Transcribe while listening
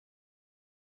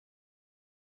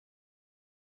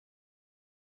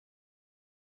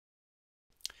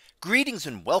Greetings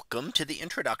and welcome to the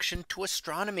introduction to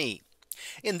astronomy.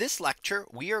 In this lecture,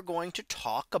 we are going to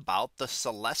talk about the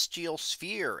celestial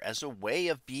sphere as a way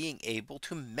of being able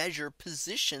to measure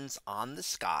positions on the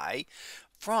sky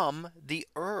from the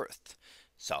Earth.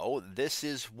 So this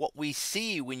is what we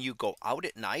see when you go out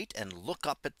at night and look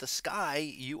up at the sky.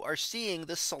 You are seeing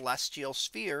the celestial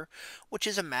sphere, which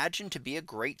is imagined to be a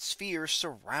great sphere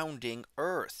surrounding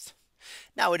Earth.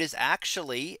 Now it is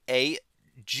actually a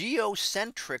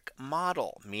geocentric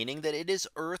model, meaning that it is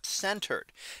Earth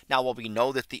centered. Now, while we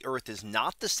know that the Earth is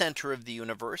not the center of the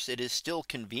universe, it is still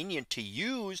convenient to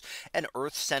use an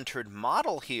Earth centered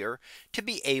model here to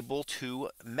be able to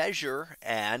measure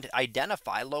and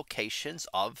identify locations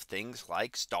of things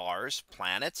like stars,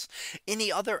 planets,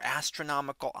 any other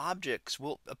astronomical objects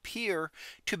will appear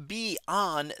to be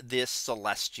on this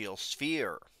celestial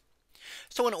sphere.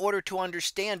 So in order to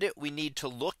understand it, we need to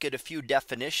look at a few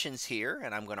definitions here,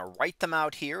 and I'm going to write them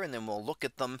out here, and then we'll look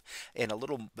at them in a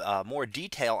little more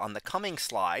detail on the coming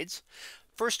slides.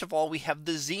 First of all, we have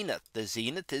the zenith. The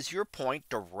zenith is your point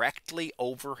directly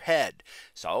overhead.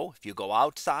 So if you go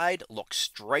outside, look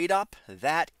straight up,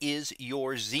 that is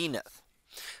your zenith.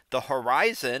 The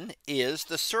horizon is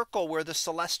the circle where the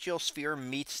celestial sphere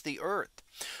meets the Earth.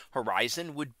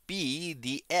 Horizon would be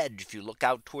the edge. If you look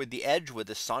out toward the edge where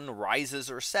the sun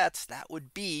rises or sets, that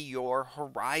would be your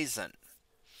horizon.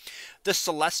 The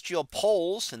celestial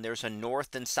poles, and there's a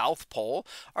north and south pole,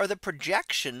 are the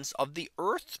projections of the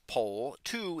Earth pole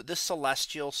to the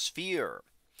celestial sphere.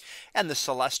 And the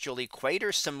celestial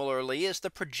equator similarly is the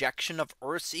projection of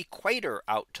Earth's equator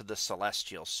out to the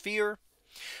celestial sphere.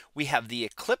 We have the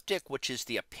ecliptic, which is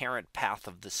the apparent path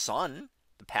of the sun,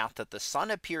 the path that the sun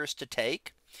appears to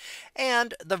take.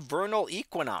 And the vernal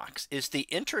equinox is the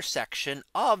intersection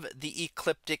of the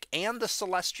ecliptic and the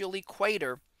celestial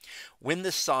equator when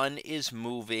the sun is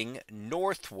moving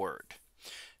northward.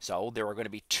 So there are going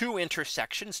to be two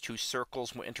intersections. Two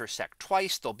circles will intersect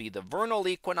twice. There'll be the vernal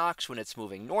equinox when it's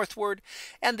moving northward,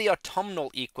 and the autumnal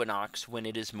equinox when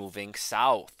it is moving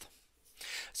south.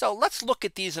 So let's look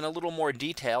at these in a little more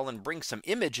detail and bring some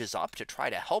images up to try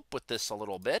to help with this a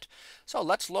little bit. So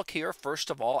let's look here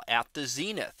first of all at the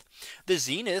zenith. The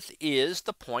zenith is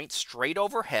the point straight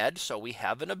overhead. So we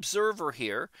have an observer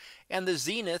here, and the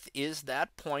zenith is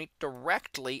that point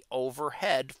directly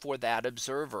overhead for that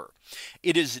observer.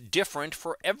 It is different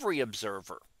for every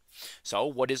observer. So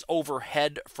what is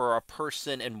overhead for a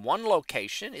person in one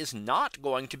location is not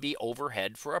going to be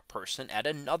overhead for a person at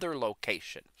another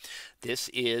location. This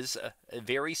is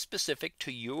very specific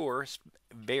to your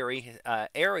very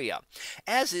area,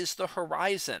 as is the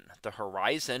horizon. The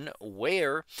horizon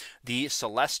where the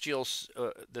celestial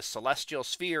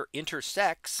sphere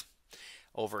intersects.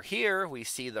 Over here we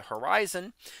see the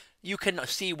horizon. You can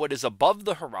see what is above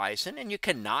the horizon, and you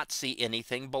cannot see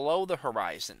anything below the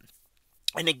horizon.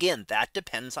 And again, that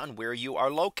depends on where you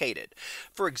are located.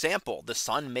 For example, the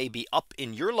sun may be up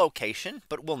in your location,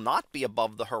 but will not be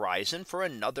above the horizon for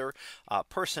another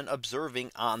person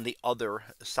observing on the other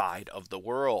side of the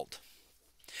world.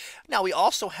 Now we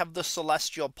also have the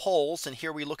celestial poles, and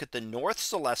here we look at the north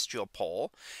celestial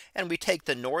pole, and we take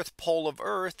the north pole of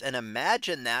Earth and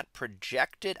imagine that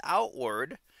projected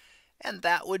outward, and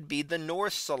that would be the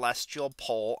north celestial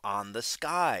pole on the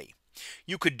sky.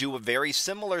 You could do a very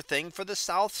similar thing for the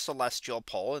south celestial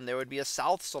pole, and there would be a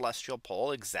south celestial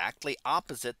pole exactly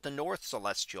opposite the north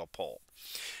celestial pole.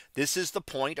 This is the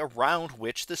point around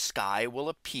which the sky will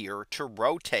appear to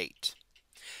rotate.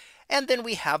 And then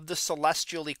we have the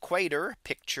celestial equator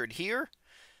pictured here.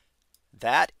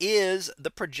 That is the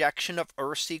projection of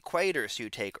Earth's equator. So you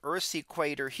take Earth's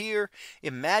equator here,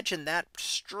 imagine that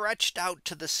stretched out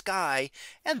to the sky,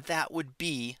 and that would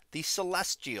be the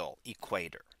celestial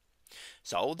equator.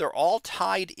 So they're all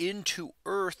tied into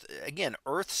Earth, again,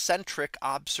 Earth centric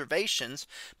observations,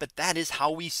 but that is how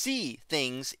we see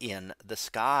things in the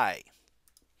sky.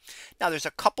 Now there's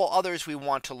a couple others we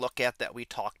want to look at that we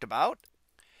talked about.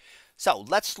 So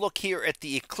let's look here at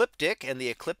the ecliptic, and the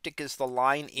ecliptic is the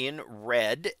line in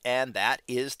red, and that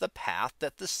is the path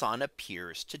that the sun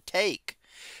appears to take.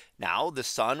 Now the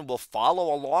sun will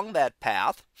follow along that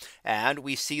path, and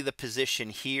we see the position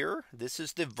here. This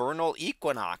is the vernal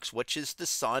equinox, which is the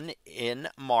sun in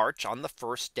March on the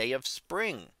first day of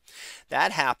spring.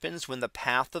 That happens when the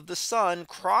path of the sun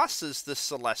crosses the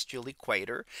celestial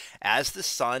equator as the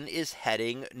sun is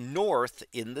heading north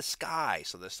in the sky.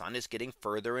 So the sun is getting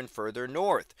further and further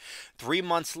north. 3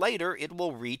 months later, it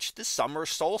will reach the summer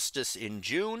solstice in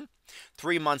June.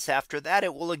 3 months after that,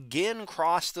 it will again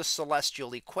cross the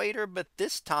celestial equator, but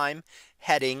this time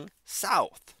heading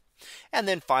south. And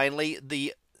then finally,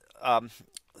 the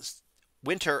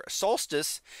winter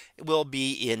solstice will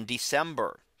be in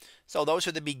December. So those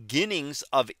are the beginnings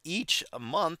of each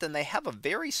month, and they have a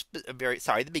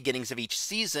the beginnings of each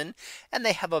season, and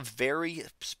they have a very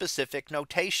specific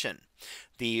notation.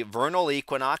 The vernal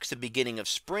equinox, the beginning of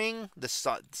spring, the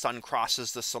sun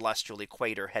crosses the celestial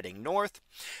equator heading north.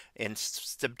 In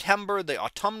September, the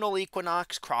autumnal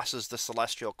equinox crosses the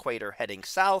celestial equator heading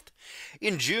south.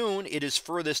 In June, it is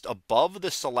furthest above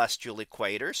the celestial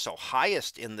equator, so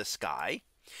highest in the sky.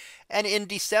 And in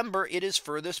December, it is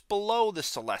furthest below the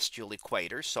celestial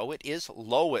equator, so it is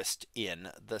lowest in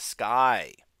the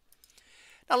sky.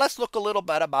 Now let's look a little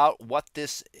bit about what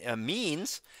this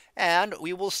means. And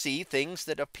we will see things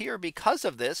that appear because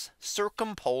of this: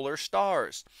 circumpolar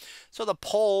stars. So the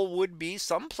pole would be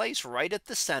someplace right at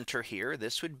the center here.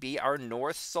 This would be our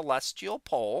north celestial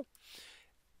pole.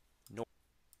 North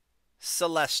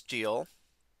celestial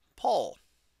pole.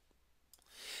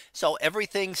 So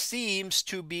everything seems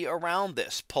to be around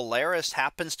this. Polaris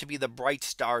happens to be the bright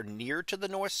star near to the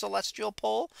north celestial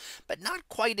pole, but not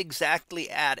quite exactly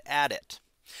at it.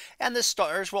 And the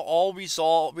stars will all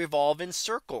revolve in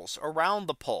circles around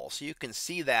the pole. So you can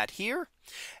see that here.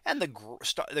 And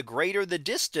the greater the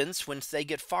distance, once they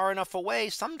get far enough away,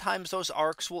 sometimes those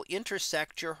arcs will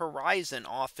intersect your horizon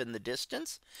off in the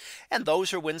distance. And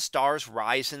those are when stars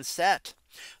rise and set.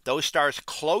 Those stars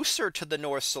closer to the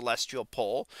north celestial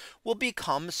pole will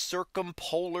become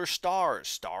circumpolar stars,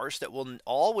 stars that will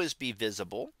always be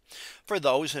visible. For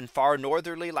those in far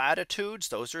northerly latitudes,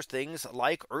 those are things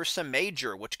like Ursa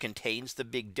Major, which contains the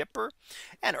Big Dipper,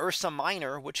 and Ursa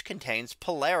Minor, which contains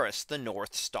Polaris, the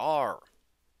North Star.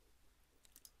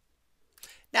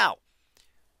 Now,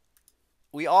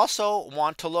 we also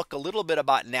want to look a little bit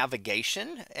about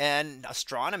navigation, and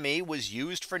astronomy was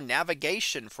used for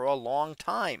navigation for a long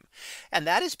time. And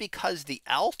that is because the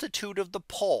altitude of the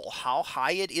pole, how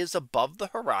high it is above the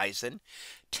horizon,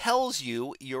 tells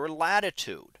you your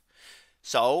latitude.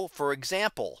 So, for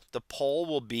example, the pole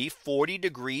will be 40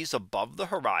 degrees above the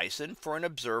horizon for an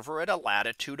observer at a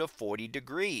latitude of 40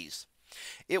 degrees.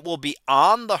 It will be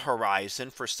on the horizon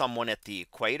for someone at the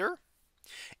equator.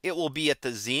 It will be at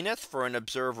the zenith for an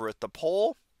observer at the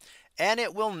pole, and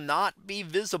it will not be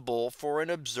visible for an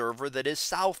observer that is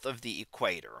south of the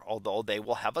equator. Although they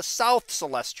will have a south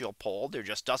celestial pole, there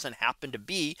just doesn't happen to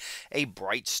be a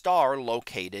bright star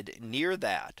located near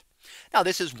that. Now,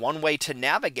 this is one way to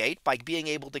navigate, by being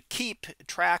able to keep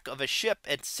track of a ship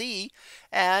at sea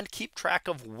and keep track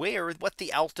of what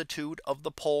the altitude of the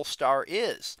pole star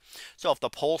is. So if the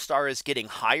pole star is getting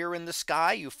higher in the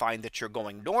sky, you find that you're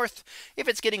going north. If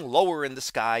it's getting lower in the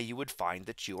sky, you would find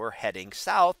that you are heading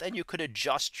south, and you could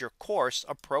adjust your course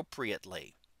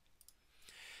appropriately.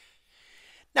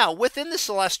 Now, within the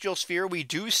celestial sphere, we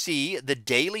do see the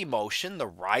daily motion, the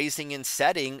rising and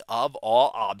setting of all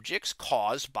objects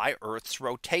caused by Earth's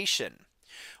rotation.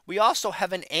 We also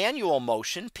have an annual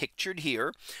motion pictured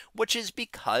here, which is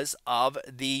because of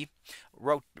the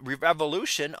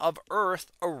revolution of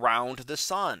Earth around the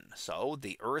sun. So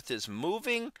the Earth is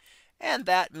moving, and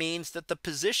that means that the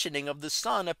positioning of the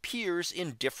sun appears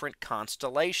in different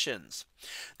constellations.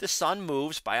 The sun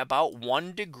moves by about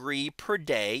 1 degree per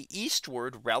day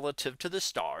eastward relative to the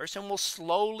stars, and will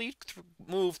slowly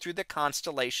move through the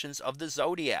constellations of the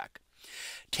zodiac,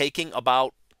 taking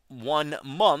about 1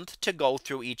 month to go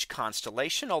through each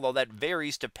constellation, although that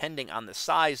varies depending on the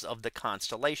size of the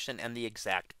constellation and the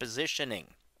exact positioning.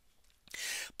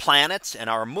 Planets and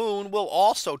our moon will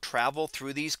also travel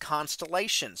through these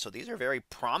constellations. So these are very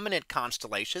prominent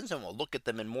constellations, and we'll look at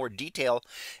them in more detail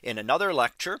in another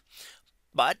lecture.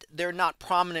 But they're not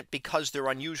prominent because they're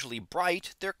unusually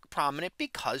bright. They're prominent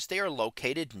because they are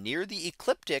located near the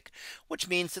ecliptic, which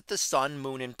means that the sun,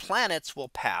 moon, and planets will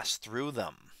pass through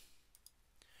them.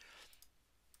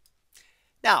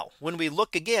 Now, when we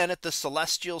look again at the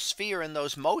celestial sphere and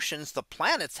those motions, the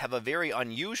planets have a very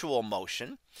unusual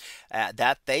motion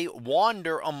that they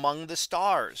wander among the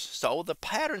stars. So the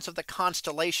patterns of the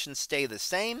constellations stay the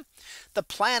same. The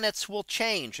planets will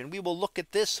change, and we will look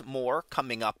at this more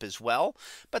coming up as well.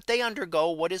 But they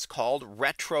undergo what is called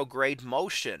retrograde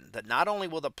motion, that not only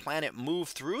will the planet move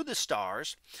through the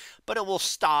stars, but it will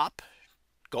stop,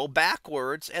 go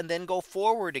backwards, and then go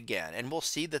forward again. And we'll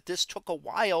see that this took a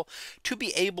while to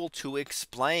be able to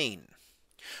explain.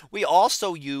 We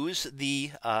also use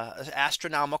the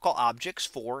astronomical objects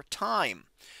for time.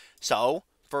 So,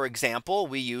 for example,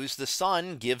 we use the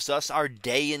sun gives us our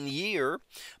day and year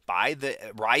by the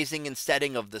rising and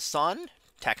setting of the sun,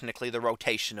 technically the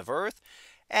rotation of Earth,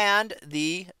 and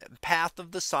the path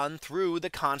of the sun through the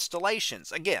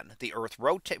constellations. Again, the Earth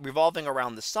revolving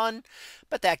around the sun,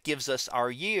 but that gives us our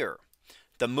year.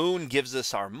 The moon gives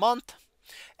us our month.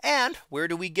 And where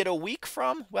do we get a week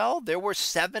from? Well, there were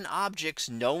 7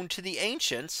 objects known to the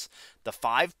ancients, the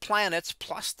 5 planets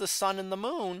plus the sun and the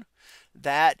moon,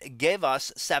 that gave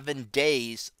us 7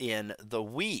 days in the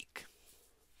week.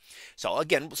 So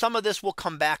again, some of this will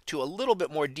come back to a little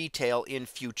bit more detail in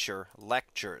future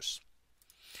lectures.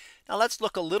 Now let's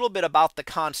look a little bit about the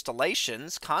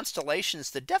constellations. Constellations,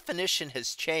 the definition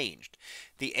has changed.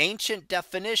 The ancient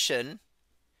definition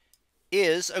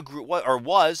is a group, or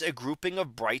was a grouping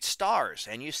of bright stars.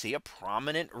 And you see a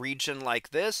prominent region like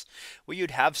this where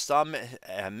you'd have some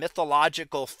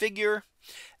mythological figure,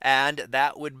 and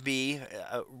that would be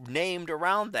named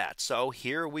around that. So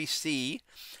here we see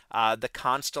the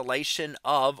constellation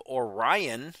of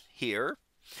Orion here.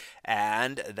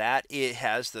 And that it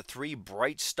has the 3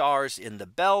 bright stars in the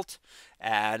belt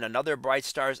and another bright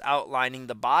stars outlining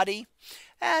the body.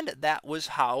 And that was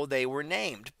how they were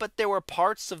named. But there were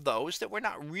parts of those that were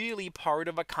not really part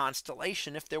of a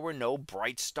constellation if there were no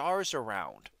bright stars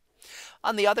around.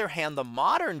 On the other hand, the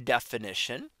modern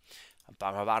definition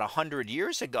about 100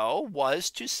 years ago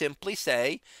was to simply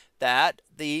say that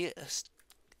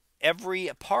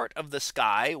every part of the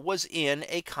sky was in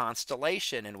a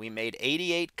constellation, and we made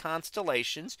 88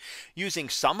 constellations using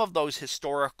some of those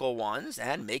historical ones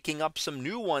and making up some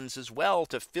new ones as well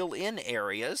to fill in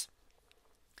areas.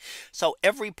 So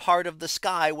every part of the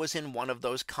sky was in one of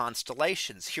those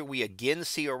constellations. Here we again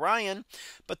see Orion,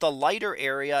 but the lighter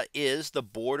area is the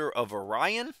border of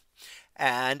Orion.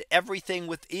 And everything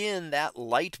within that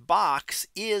light box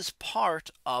is part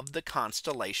of the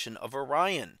constellation of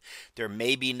Orion. There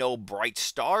may be no bright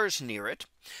stars near it,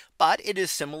 but it is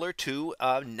similar to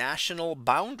a national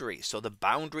boundary. So the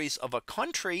boundaries of a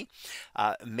country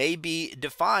may be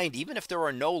defined even if there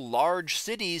are no large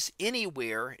cities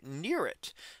anywhere near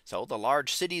it. So the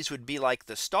large cities would be like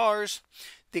the stars.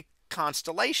 The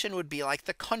constellation would be like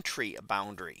the country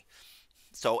boundary.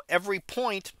 So every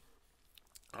point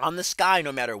on the sky,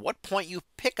 no matter what point you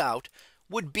pick out,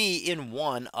 would be in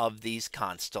one of these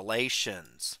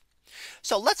constellations.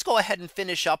 So let's go ahead and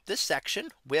finish up this section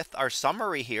with our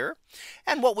summary here.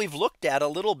 And what we've looked at a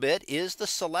little bit is the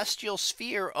celestial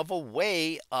sphere of a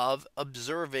way of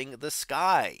observing the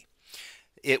sky.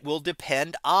 It will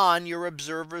depend on your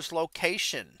observer's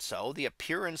location. So the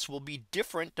appearance will be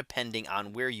different depending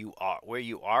on where you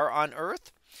are on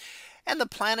Earth. And the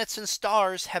planets and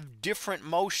stars have different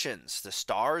motions. The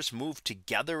stars move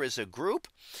together as a group,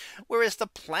 whereas the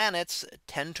planets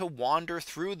tend to wander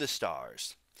through the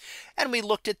stars. And we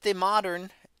looked at the modern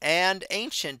and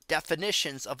ancient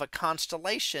definitions of a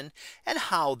constellation and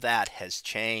how that has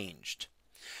changed.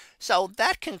 So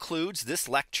that concludes this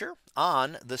lecture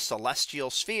on the celestial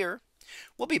sphere.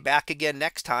 We'll be back again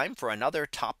next time for another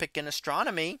topic in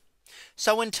astronomy.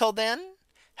 So until then,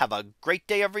 have a great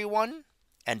day, everyone.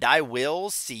 And I will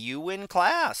see you in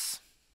class.